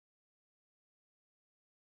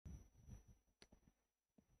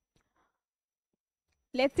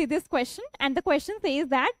Let's see this question. And the question says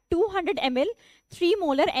that 200 ml 3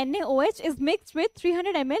 molar NaOH is mixed with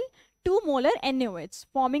 300 ml 2 molar NaOH,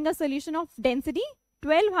 forming a solution of density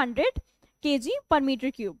 1200 kg per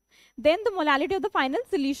meter cube. Then the molality of the final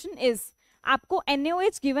solution is, आपको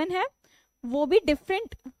NaOH given है, वो भी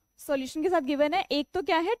different solution के साथ given है. एक तो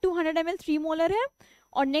क्या है 200 ml 3 molar है,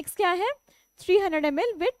 और next क्या है 300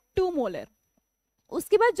 ml with 2 molar.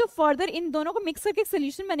 उसके बाद जो further इन दोनों को mix करके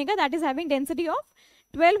solution बनेगा, that is having density of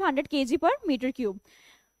 1200 kg per meter cube.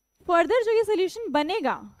 Further जो ये सोल्यूशन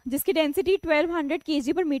बनेगा जिसकी density 1200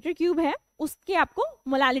 kg per meter cube है, उसके आपको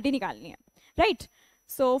मोलालिटी निकालनी है, right?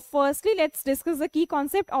 So firstly let's discuss the key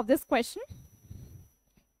concept of this question.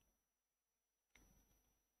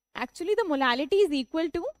 Actually the molality is equal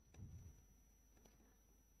to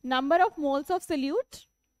number of moles of solute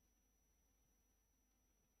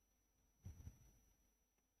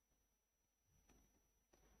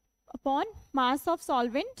upon mass of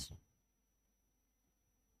solvent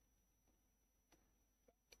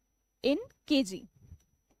in kg,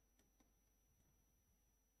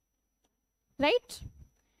 right?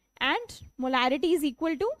 And molarity is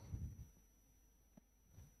equal to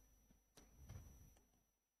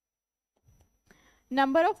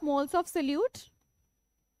number of moles of solute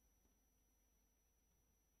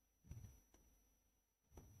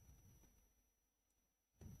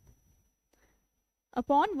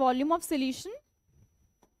upon volume of solution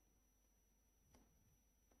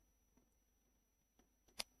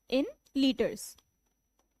in liters.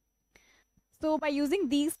 So by using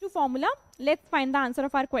these two formula, let's find the answer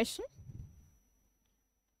of our question.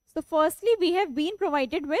 So firstly, we have been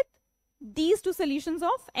provided with these two solutions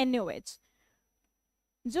of NaOH.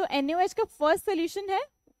 जो NaOH का first solution है,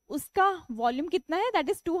 उसका volume कितना है? That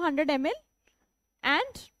is 200 ml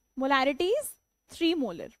and molarity is 3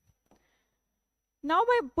 molar. Now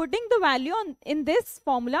by putting the value in this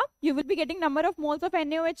formula, you will be getting number of moles of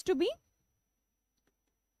NaOH to be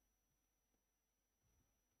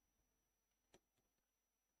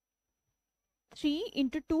 3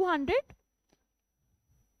 into 200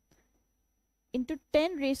 into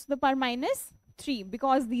 10 raised to the power minus 3,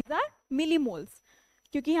 because these are millimoles.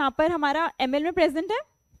 क्योंकि यहाँ पर हमारा ml में present है,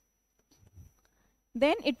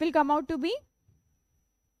 then it will come out to be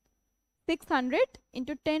 600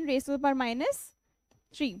 into 10 raised to the power minus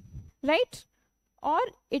 3, right? Or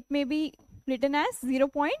it may be written as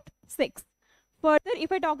 0.6. Further,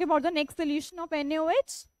 if I talk about the next solution of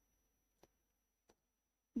NaOH,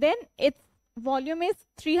 then its volume is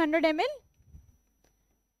 300 ml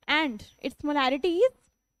and its molarity is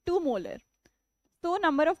 2 molar. So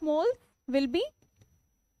number of moles will be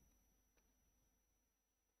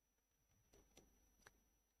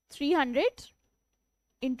 300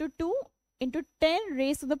 into 2 into 10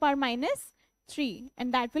 raised to the power minus 3,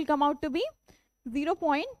 and that will come out to be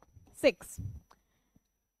 0.6.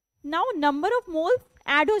 Now number of moles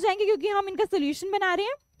add हो जाएंगे क्योंकि हम इनका solution बना रहे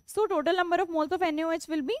हैं. So total number of moles of NaOH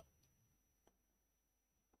will be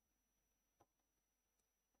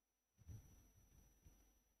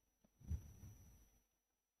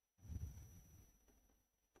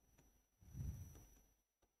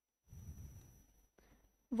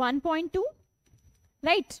 1.2,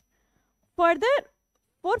 right? Further,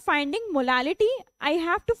 for finding molality, I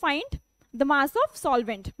have to find the mass of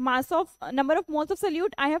solvent. Mass of number of moles of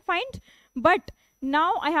solute I have find, but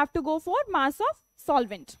now I have to go for mass of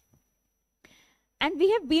solvent. And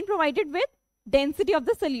we have been provided with density of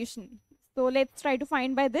the solution. So let's try to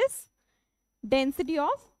find by this. Density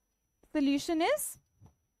of solution is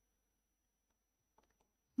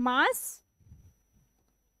mass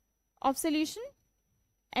of solution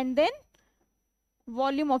and then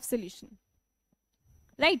volume of solution,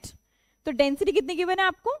 right? तो density कितनी given है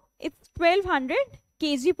आपको? It's 1200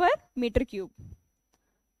 kg per meter cube.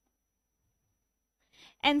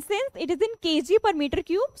 And since it is in kg per meter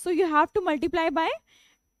cube, so you have to multiply by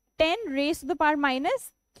 10 raised to the power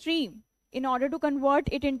minus 3 in order to convert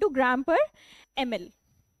it into gram per ml,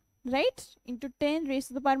 right? Into 10 raised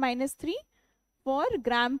to the power minus 3 for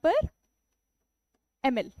gram per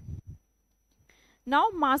ml. Now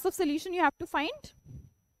mass of solution you have to find,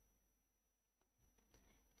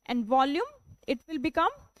 and volume it will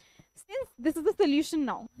become, since this is the solution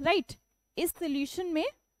now, right? इस solution में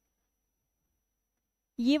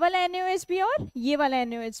ये वाला NaOH भी है और ये वाला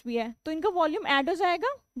NaOH भी है, तो इनका volume add हो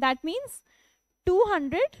जाएगा. That means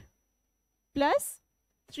 200 plus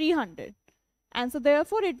 300, and so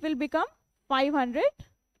therefore it will become 500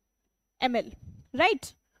 ml,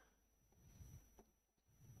 right?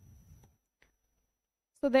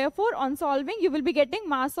 So therefore on solving you will be getting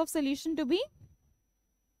mass of solution to be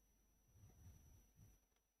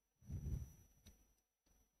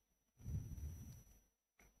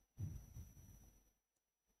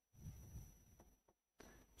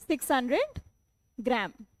 600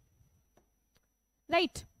 gram.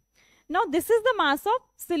 Right. Now this is the mass of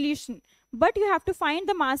solution, but you have to find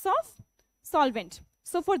the mass of solvent.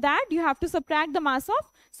 So for that you have to subtract the mass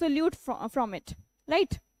of solute from it.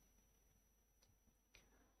 Right.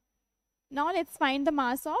 Now let's find the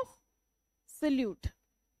mass of solute.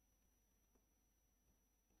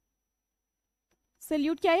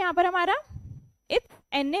 Solute क्या है यहाँ पर हमारा? It's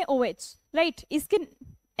NaOH. Right. इसके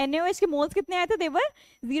NaOH के moles कितने आए थे? They were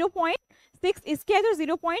 0.6. इसके आए तो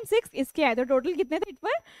 0.6. इसके आए तो टोटल कितने थे?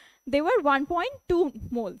 They were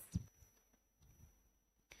 1.2 moles.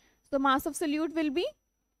 So mass of solute will be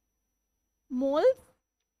moles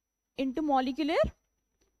into molecular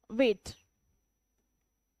weight.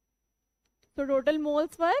 So total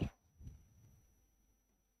moles were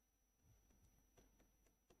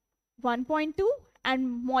 1.2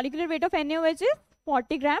 and molecular weight of NaOH is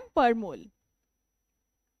 40 gram per mole.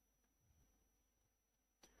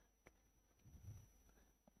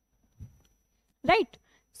 Right.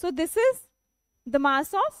 So this is the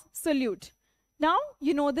mass of solute. Now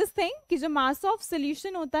you know this thing कि जो mass of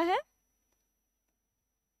solution होता है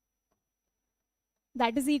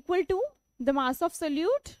that is equal to the mass of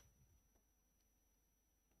solute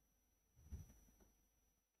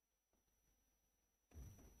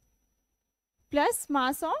plus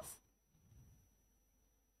mass of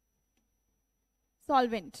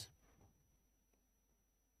solvent.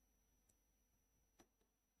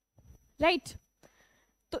 Right.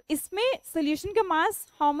 तो इसमें solution का mass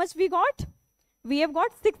how much we got? We have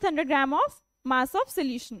got 600 gram of mass of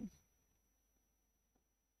solution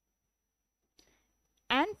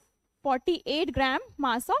and 48 gram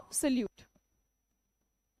mass of solute.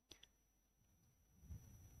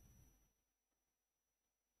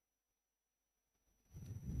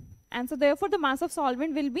 And so therefore the mass of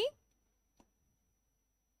solvent will be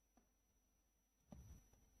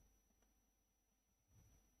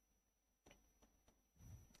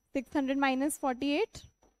 600 minus 48,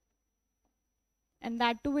 and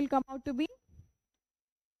that too will come out to be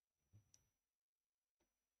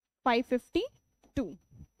 552.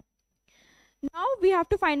 Now we have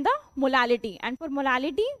to find the molality, and for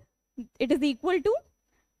molality it is equal to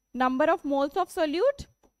number of moles of solute,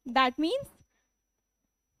 that means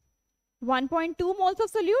 1.2 moles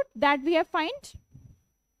of solute that we have find,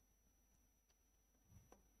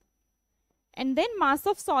 and then mass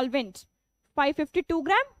of solvent 552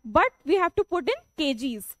 gram, but we have to put in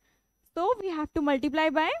kgs, so we have to multiply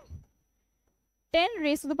by 10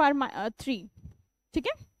 raised to the power 3. Okay?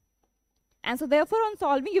 And so therefore on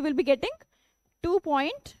solving you will be getting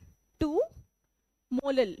 2.2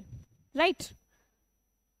 molal, right?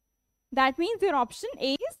 That means your option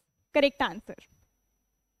A is correct answer.